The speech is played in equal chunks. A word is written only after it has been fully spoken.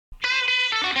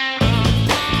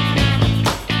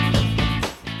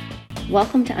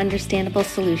Welcome to Understandable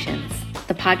Solutions,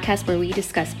 the podcast where we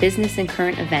discuss business and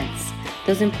current events,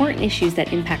 those important issues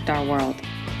that impact our world.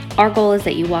 Our goal is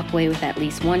that you walk away with at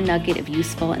least one nugget of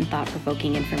useful and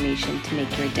thought-provoking information to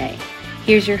make your day.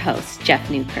 Here's your host, Jeff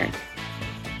Newkirk.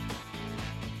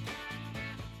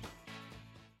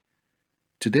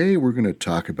 Today we're going to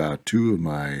talk about two of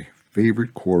my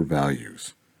favorite core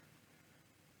values: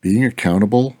 being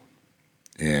accountable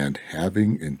and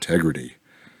having integrity.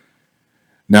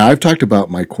 Now, I've talked about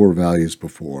my core values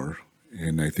before,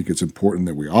 and I think it's important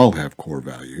that we all have core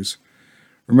values.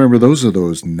 Remember, those are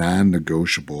those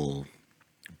non-negotiable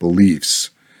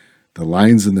beliefs, the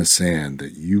lines in the sand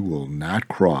that you will not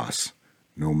cross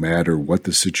no matter what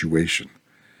the situation.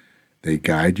 They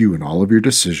guide you in all of your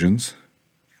decisions,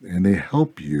 and they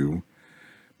help you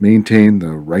maintain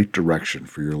the right direction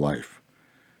for your life.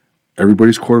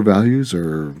 Everybody's core values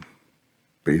are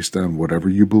based on whatever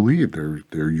you believe.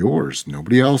 They're yours,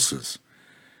 nobody else's.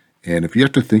 And if you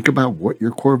have to think about what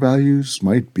your core values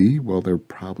might be, well, they're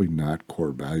probably not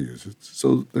core values.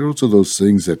 So those are those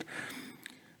things that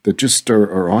just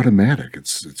are automatic.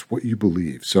 It's what you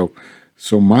believe. So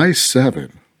my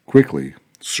 7, quickly: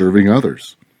 serving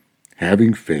others,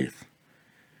 having faith,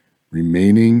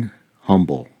 remaining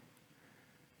humble,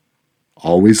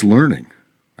 always learning.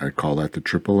 I call that the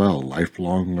triple L,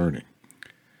 lifelong learning.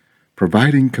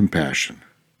 Providing compassion.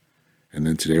 And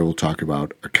then today we'll talk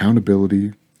about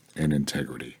accountability and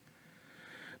integrity.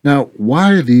 Now,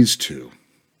 why are these two?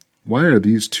 Why are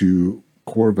these two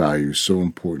core values so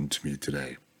important to me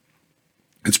today?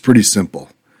 It's pretty simple.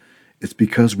 It's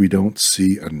because we don't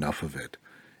see enough of it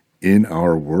in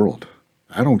our world.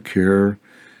 I don't care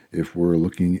if we're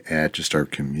looking at just our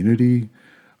community,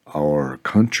 our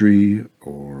country,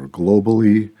 or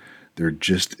globally. There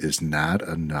just is not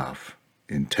enough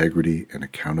integrity and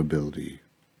accountability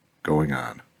going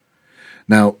on.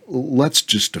 Now, let's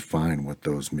just define what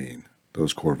those mean,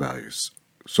 those core values.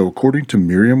 So according to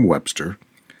Merriam-Webster,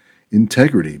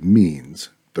 integrity means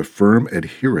the firm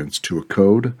adherence to a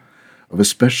code of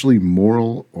especially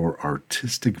moral or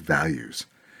artistic values.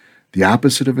 The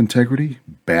opposite of integrity: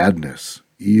 badness,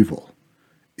 evil,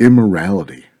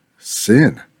 immorality,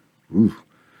 sin. Ooh,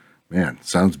 man,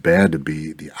 sounds bad to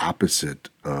be the opposite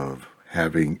of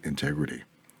having integrity.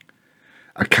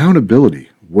 Accountability.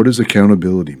 What does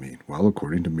accountability mean? Well,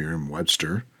 according to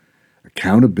Merriam-Webster,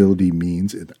 accountability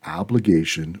means an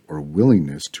obligation or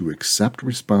willingness to accept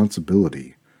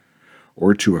responsibility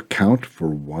or to account for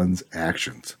one's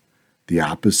actions. The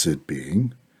opposite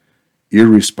being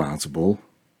irresponsible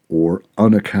or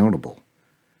unaccountable.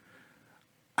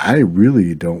 I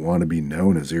really don't want to be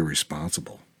known as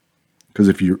irresponsible, because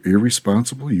if you're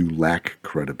irresponsible, you lack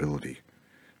credibility.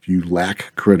 If you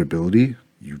lack credibility,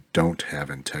 you don't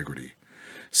have integrity.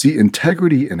 See,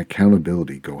 integrity and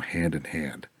accountability go hand in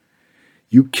hand.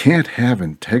 You can't have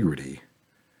integrity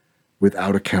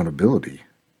without accountability.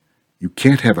 You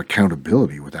can't have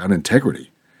accountability without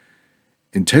integrity.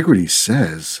 Integrity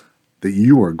says that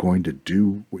you are going to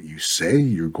do what you say,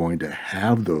 you're going to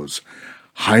have those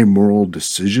high moral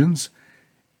decisions,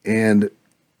 and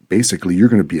basically you're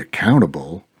going to be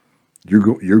accountable. You're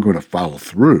going to follow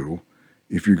through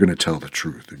if you're going to tell the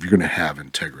truth, if you're going to have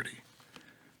integrity.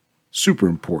 Super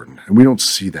important, and we don't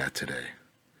see that today.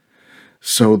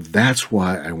 So that's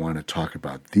why I want to talk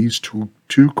about these two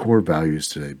core values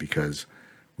today, because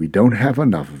we don't have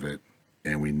enough of it,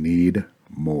 and we need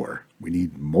more. We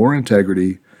need more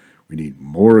integrity. We need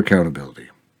more accountability.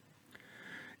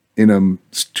 In a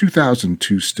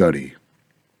 2002 study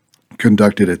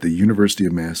conducted at the University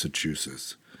of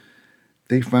Massachusetts,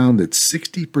 they found that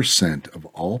 60% of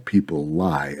all people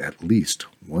lie at least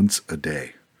once a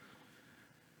day.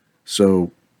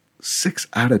 So 6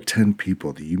 out of 10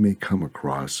 people that you may come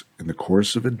across in the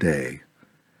course of a day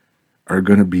are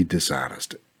going to be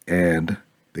dishonest. And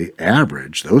they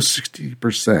average, those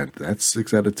 60%, that's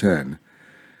 6 out of 10,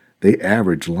 they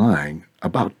average lying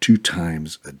about 2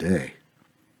 times a day.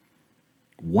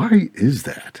 Why is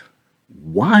that?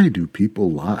 Why do people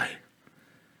lie?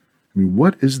 I mean,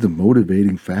 what is the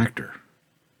motivating factor?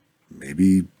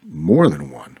 Maybe more than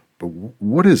one, but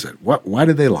what is it? Why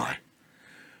do they lie?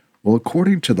 Well,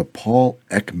 according to the Paul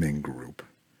Ekman Group,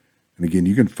 and again,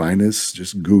 you can find this,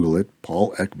 just Google it,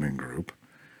 Paul Ekman Group,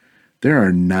 there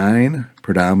are 9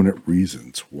 predominant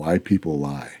reasons why people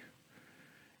lie.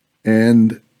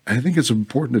 And I think it's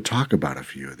important to talk about a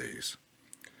few of these.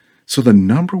 So the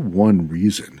number one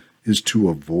reason is to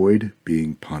avoid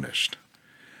being punished.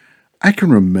 I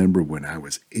can remember when I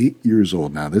was 8 years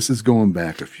old. Now, this is going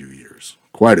back a few years,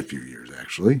 quite a few years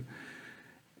actually.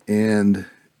 And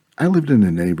I lived in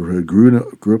a neighborhood,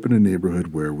 grew up in a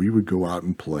neighborhood where we would go out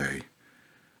and play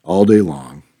all day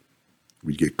long.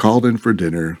 We'd get called in for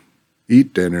dinner,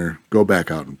 eat dinner, go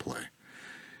back out and play.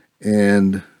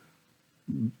 And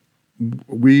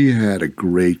we had a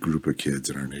great group of kids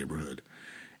in our neighborhood.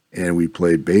 And we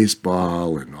played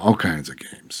baseball and all kinds of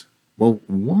games. Well,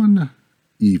 one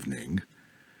evening,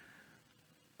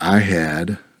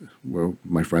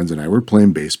 my friends and I were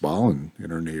playing baseball in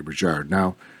our neighbor's yard.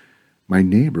 Now, my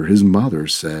neighbor, his mother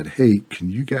said, "Hey, can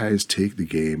you guys take the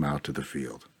game out to the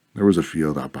field?" There was a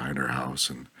field out behind our house,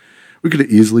 and we could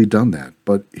have easily done that.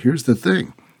 But here's the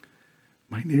thing.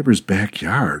 My neighbor's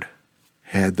backyard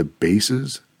had the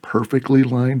bases perfectly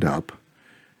lined up.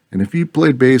 And if you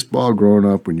played baseball growing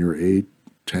up when you were 8,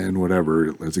 10,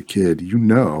 whatever, as a kid, you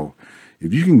know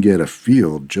if you can get a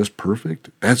field just perfect,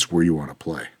 that's where you want to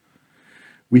play.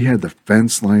 We had the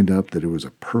fence lined up that it was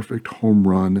a perfect home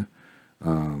run,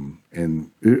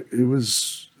 and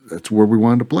that's where we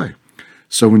wanted to play.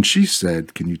 So when she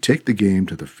said, "Can you take the game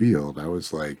to the field?" I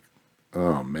was like,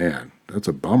 oh man, that's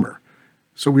a bummer.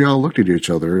 So we all looked at each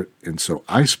other, and so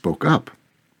I spoke up.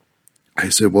 I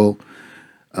said, well,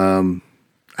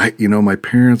 my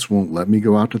parents won't let me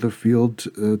go out to the field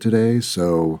today,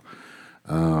 so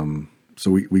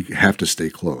we have to stay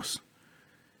close.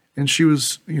 And she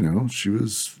was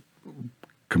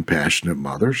compassionate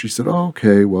mother. She said, "Oh,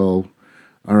 okay, well,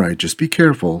 all right, just be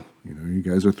careful. You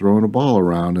guys are throwing a ball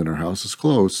around and our house is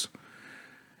close."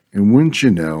 And wouldn't you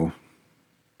know,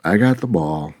 I got the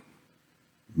ball,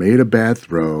 made a bad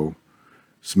throw,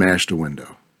 smashed a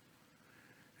window.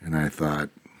 And I thought,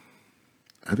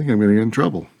 I think I'm going to get in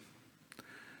trouble.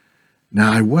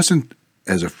 Now, I wasn't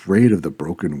as afraid of the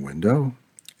broken window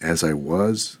as I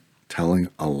was telling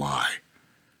a lie.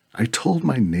 I told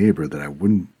my neighbor that I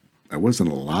wasn't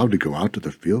allowed to go out to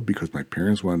the field because my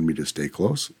parents wanted me to stay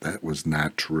close. That was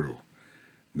not true.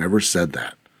 Never said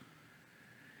that.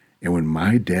 And when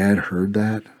my dad heard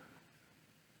that,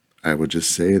 I would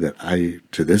just say that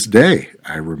to this day,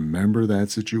 I remember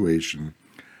that situation,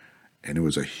 and it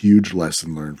was a huge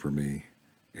lesson learned for me,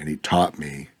 and he taught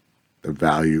me the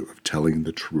value of telling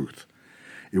the truth.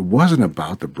 It wasn't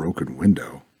about the broken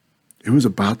window. It was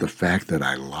about the fact that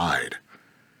I lied.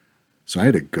 So I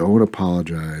had to go and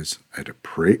apologize. I had to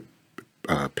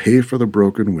pay for the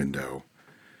broken window,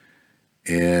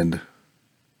 and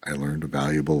I learned a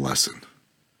valuable lesson.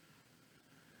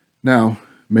 Now,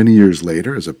 many years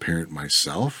later, as a parent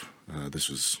myself, this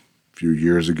was a few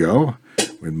years ago,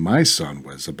 when my son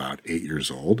was about 8 years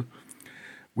old,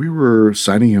 we were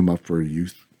signing him up for a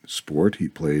youth sport. He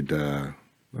played a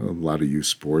lot of youth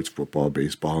sports, football,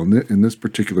 baseball. In this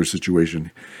particular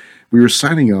situation, we were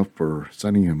signing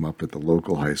him up at the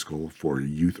local high school for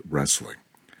youth wrestling.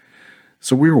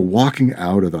 So we were walking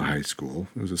out of the high school.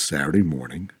 It was a Saturday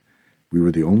morning. We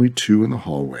were the only two in the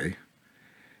hallway.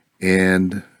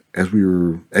 And as we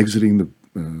were exiting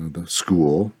the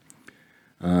school,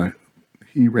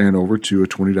 he ran over to a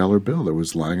 $20 bill that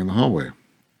was lying in the hallway.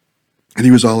 And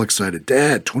he was all excited.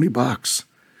 "Dad, $20.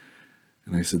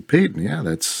 And I said, "Peyton,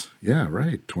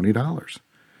 right, $20.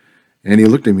 And he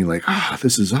looked at me like,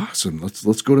 this is awesome.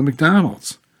 Let's go to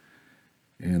McDonald's."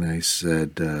 And I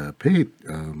said, "Pete,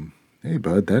 hey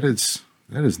bud, that is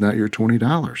not your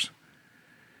 $20.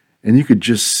 And you could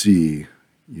just see,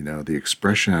 the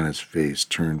expression on his face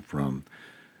turned from,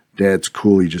 "Dad's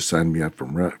cool, he just signed me up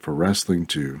for wrestling,"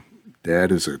 to,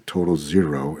 "Dad is a total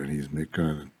zero, and he's going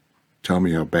to tell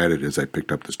me how bad it is I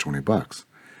picked up this $20.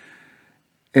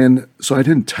 And so I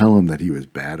didn't tell him that he was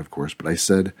bad, of course, but I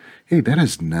said, "Hey, that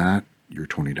is not your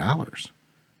 $20,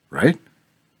 right?"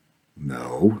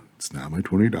 "No, it's not my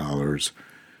 $20.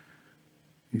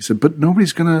 He said, "But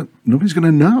nobody's gonna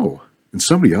know, and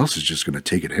somebody else is just gonna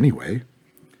take it anyway."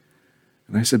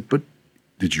 And I said, "But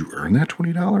did you earn that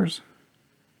 $20?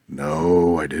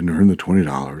 "No, I didn't earn the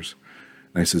 $20.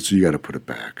 And I said, "So you got to put it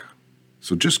back.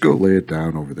 So just go lay it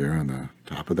down over there on the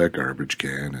top of that garbage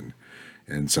can,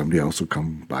 and somebody else will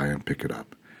come by and pick it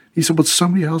up." He said, "But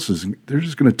somebody else they're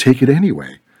just going to take it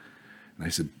anyway." And I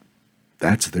said,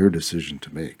 "That's their decision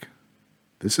to make.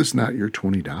 This is not your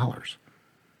 $20.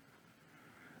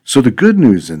 So the good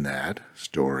news in that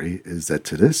story is that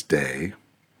to this day,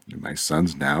 my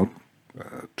son's now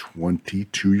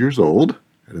 22 years old.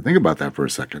 I had to think about that for a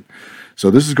second. So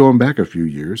this is going back a few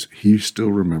years. He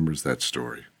still remembers that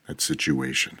story, that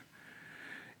situation.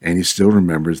 And he still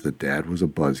remembers that Dad was a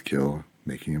buzzkill,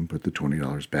 making him put the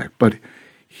 $20 back. But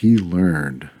he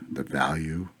learned the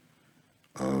value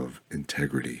of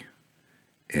integrity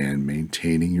and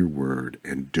maintaining your word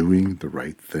and doing the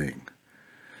right thing.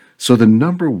 So the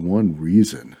number one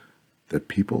reason that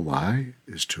people lie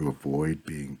is to avoid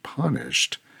being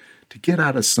punished, to get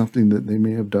out of something that they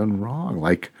may have done wrong,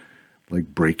 like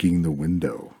like breaking the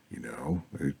window,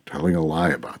 telling a lie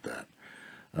about that.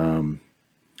 The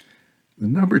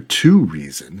number 2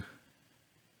 reason,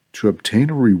 to obtain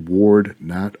a reward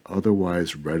not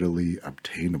otherwise readily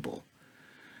obtainable.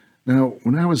 Now,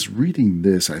 when I was reading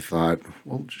this, I thought,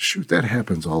 well, shoot, that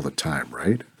happens all the time,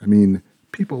 right? I mean,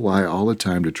 people lie all the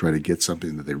time to try to get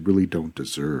something that they really don't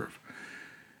deserve.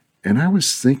 And I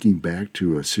was thinking back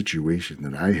to a situation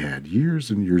that I had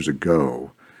years and years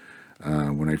ago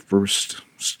when I first,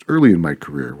 early in my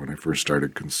career, when I first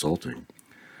started consulting.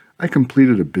 I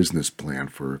completed a business plan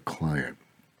for a client.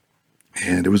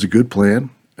 And it was a good plan.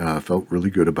 Felt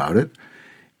really good about it.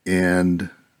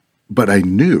 But I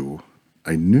knew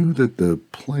that the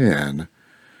plan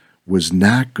was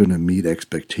not going to meet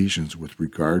expectations with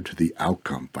regard to the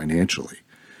outcome financially.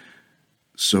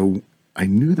 So I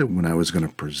knew that when I was going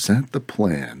to present the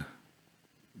plan,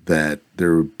 that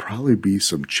there would probably be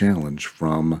some challenge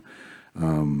from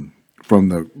the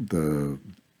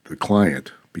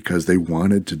client, because they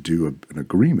wanted to do an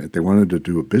agreement. They wanted to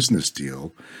do a business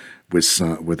deal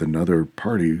with another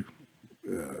party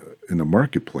in the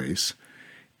marketplace.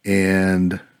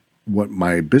 And what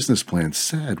my business plan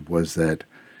said was that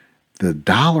the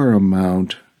dollar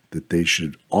amount that they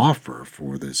should offer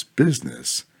for this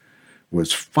business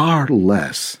was far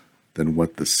less than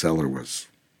what the seller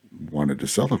wanted to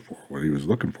sell it for, what he was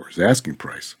looking for, his asking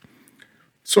price.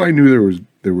 So I knew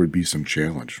there would be some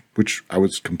challenge, which I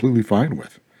was completely fine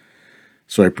with.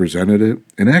 So I presented it,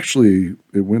 and actually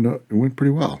it went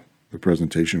pretty well. The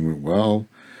presentation went well.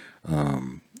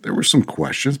 There were some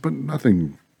questions, but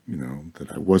nothing,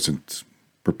 that I wasn't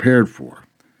prepared for.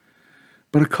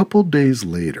 But a couple days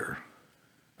later,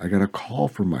 I got a call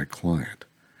from my client.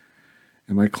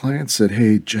 And my client said,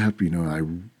 "Hey, Jeff, we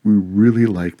really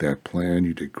like that plan.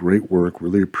 You did great work,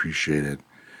 really appreciate it.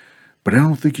 But I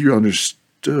don't think you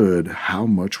understood how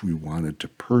much we wanted to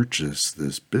purchase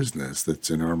this business that's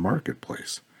in our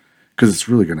marketplace, because it's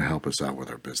really going to help us out with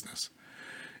our business.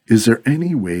 Is there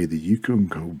any way that you can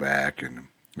go back and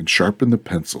sharpen the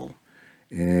pencil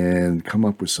and come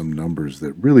up with some numbers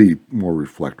that really more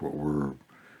reflect what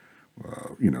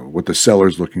what the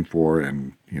seller's looking for,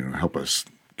 and, help us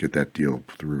get that deal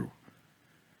through?"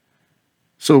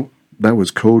 So that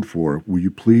was code for, will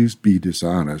you please be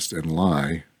dishonest and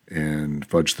lie and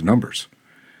fudge the numbers?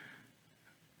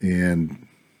 And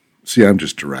see, I'm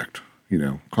just direct,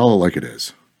 call it like it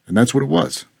is. And that's what it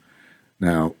was.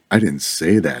 Now, I didn't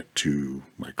say that to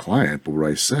my client, but what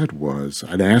I said was,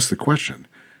 I'd asked the question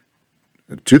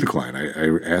to the client.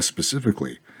 I asked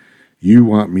specifically, you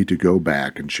want me to go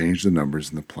back and change the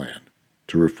numbers in the plan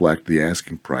to reflect the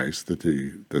asking price that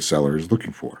the seller is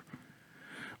looking for?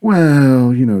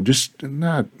 Well, just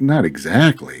not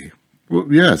exactly.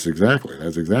 Well, yes, exactly.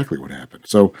 That's exactly what happened.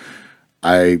 So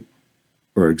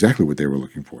or exactly what they were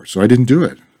looking for. So I didn't do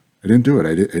it. I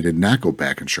did not go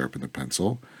back and sharpen the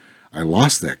pencil. I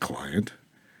lost that client,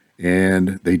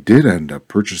 and they did end up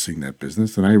purchasing that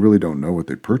business, and I really don't know what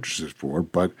they purchased it for,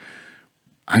 but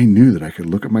I knew that I could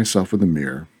look at myself in the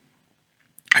mirror.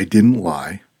 I didn't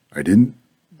lie. I didn't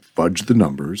fudge the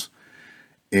numbers.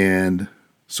 And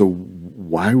so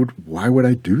why would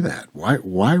I do that?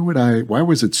 Why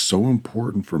was it so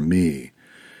important for me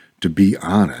to be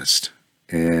honest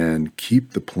and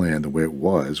keep the plan the way it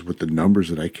was with the numbers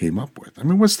that I came up with? I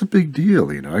mean, what's the big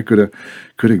deal? I could have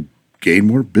gained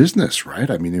more business, right?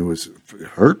 I mean, it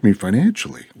hurt me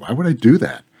financially. Why would I do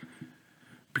that?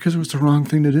 Because it was the wrong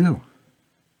thing to do.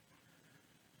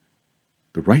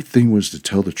 The right thing was to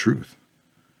tell the truth.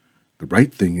 The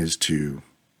right thing is to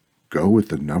go with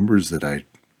the numbers that I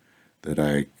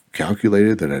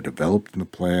calculated, that I developed in the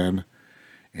plan.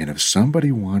 And if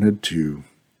somebody wanted to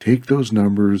take those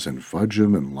numbers and fudge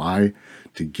them and lie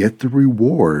to get the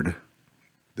reward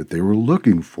that they were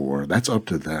looking for, that's up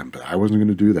to them. But I wasn't going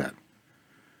to do that.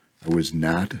 I was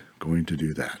not going to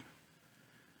do that.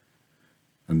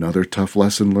 Another tough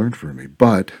lesson learned for me,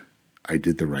 but I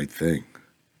did the right thing.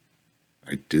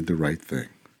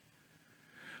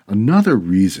 Another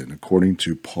reason, according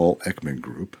to Paul Ekman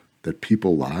Group, that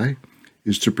people lie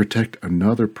is to protect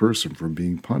another person from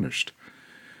being punished.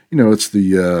 It's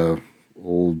the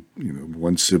old,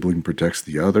 one sibling protects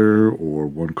the other, or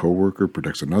one coworker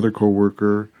protects another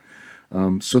coworker.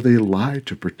 So they lie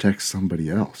to protect somebody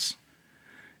else.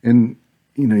 And,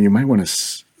 you might want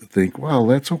to think, well,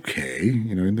 that's okay.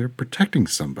 And they're protecting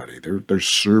somebody. They're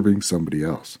serving somebody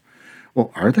else.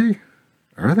 Well, are they?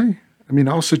 I mean,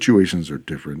 all situations are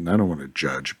different, and I don't want to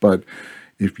judge, but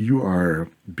if you are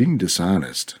being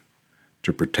dishonest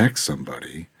to protect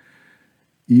somebody,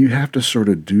 you have to sort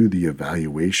of do the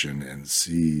evaluation and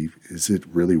see, is it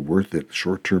really worth it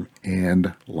short-term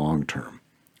and long-term?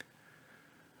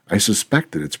 I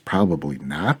suspect that it's probably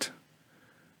not,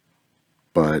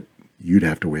 but you'd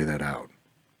have to weigh that out.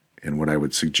 And what I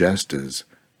would suggest is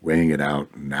weighing it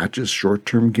out, not just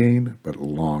short-term gain, but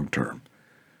long-term.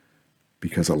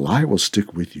 Because a lie will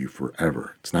stick with you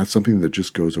forever. It's not something that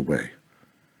just goes away.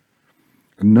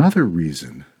 Another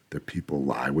reason that people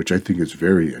lie, which I think is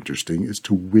very interesting, is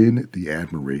to win the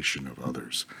admiration of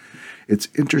others. It's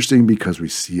interesting because we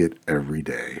see it every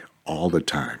day, all the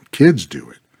time. Kids do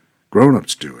it.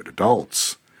 Grown-ups do it.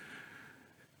 Adults.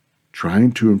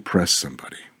 Trying to impress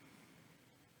somebody.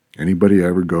 Anybody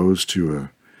ever goes to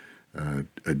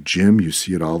a gym, you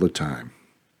see it all the time.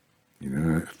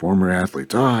 Former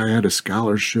athletes, I had a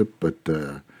scholarship, but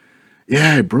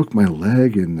I broke my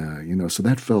leg, and so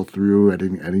that fell through. I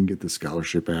didn't get the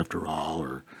scholarship after all.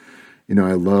 Or,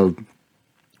 I love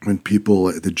when people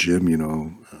at the gym,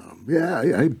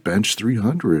 I benched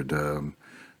 300,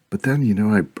 but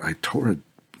then I tore a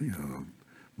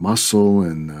muscle,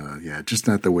 and just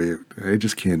not the way. I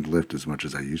just can't lift as much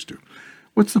as I used to.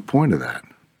 What's the point of that?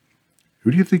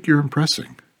 Who do you think you're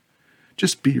impressing?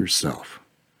 Just be yourself.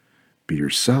 Be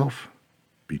yourself.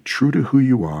 Be true to who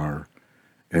you are.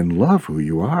 And love who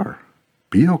you are.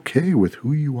 Be okay with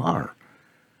who you are.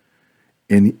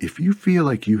 And if you feel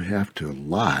like you have to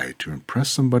lie to impress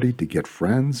somebody to get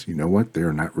friends, you know what?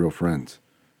 They're not real friends.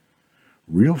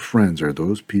 Real friends are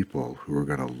those people who are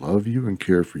going to love you and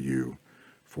care for you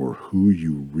for who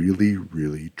you really,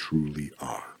 really, truly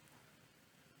are.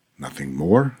 Nothing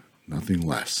more, nothing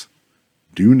less.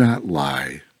 Do not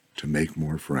lie to make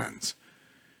more friends.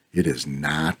 It is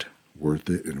not worth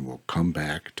it and will come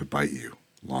back to bite you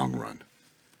long run.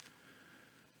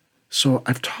 So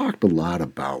I've talked a lot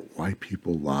about why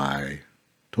people lie,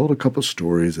 told a couple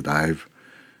stories that I've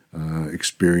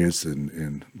experienced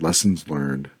and lessons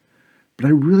learned, but I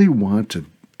really want to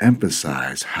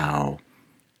emphasize how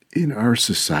in our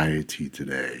society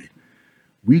today,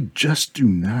 we just do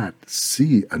not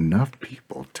see enough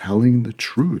people telling the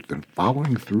truth and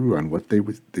following through on what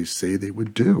they say they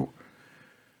would do.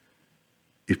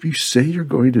 If you say you're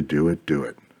going to do it, do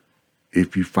it.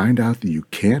 If you find out that you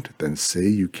can't, then say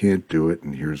you can't do it,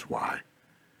 and here's why.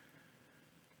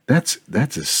 That's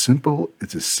as simple.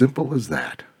 It's as simple as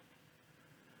that.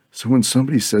 So when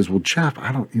somebody says, "Well, Jeff,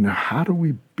 how do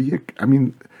we be?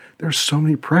 There's so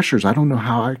many pressures. I don't know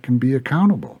how I can be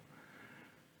accountable."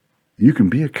 You can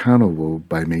be accountable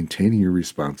by maintaining your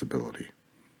responsibility.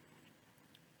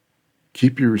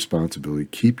 Keep your responsibility.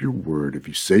 Keep your word. If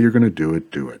you say you're going to do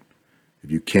it, do it. If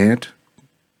you can't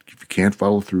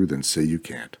follow through, then say you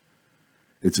can't.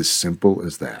 It's as simple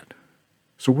as that.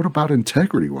 So what about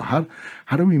integrity? Well,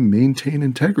 how do we maintain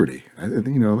integrity?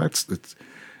 It's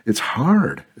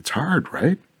hard. It's hard,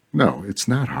 right? No, it's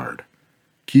not hard.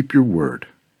 Keep your word,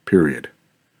 period.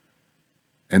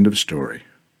 End of story.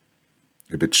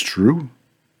 If it's true,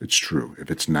 it's true. If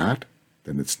it's not,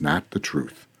 then it's not the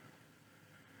truth.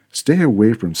 Stay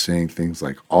away from saying things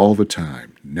like all the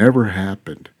time, never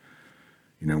happened.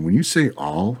 When you say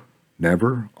all,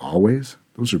 never, always,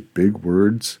 those are big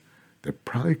words that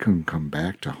probably can come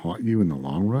back to haunt you in the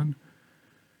long run.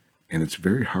 And it's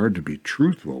very hard to be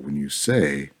truthful when you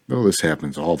say, "No, this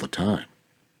happens all the time."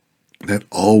 That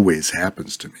always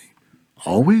happens to me.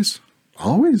 Always?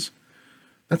 Always?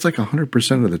 That's like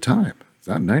 100% of the time. It's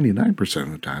not 99%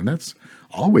 of the time. That's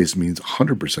always means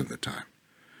 100% of the time.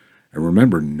 And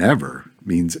remember, never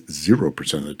means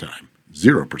 0% of the time.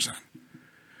 0%.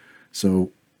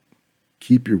 So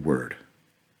keep your word.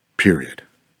 Period.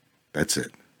 That's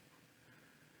it.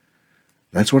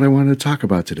 That's what I wanted to talk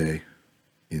about today.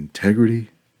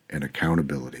 Integrity and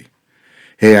accountability.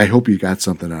 Hey, I hope you got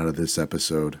something out of this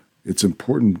episode. It's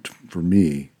important to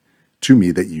me,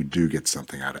 that you do get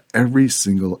something out of every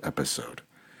single episode.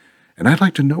 And I'd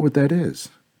like to know what that is.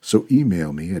 So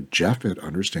email me at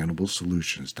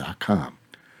jeff@understandablesolutions.com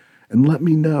and let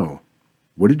me know,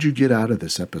 what did you get out of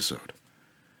this episode?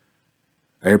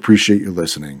 I appreciate you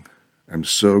listening. I'm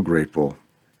so grateful.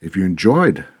 If you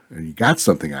enjoyed and you got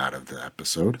something out of the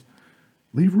episode,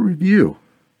 leave a review.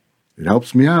 It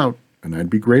helps me out, and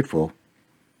I'd be grateful.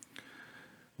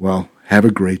 Well, have a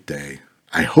great day.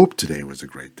 I hope today was a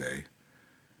great day.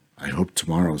 I hope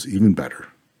tomorrow's even better.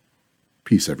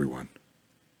 Peace, everyone.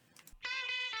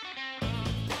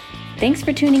 Thanks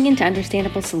for tuning in to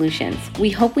Understandable Solutions.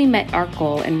 We hope we met our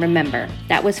goal, and remember,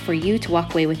 that was for you to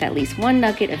walk away with at least one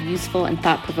nugget of useful and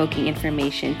thought-provoking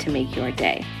information to make your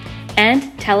day.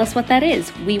 And tell us what that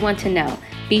is. We want to know.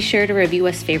 Be sure to review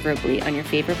us favorably on your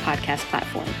favorite podcast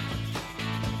platform.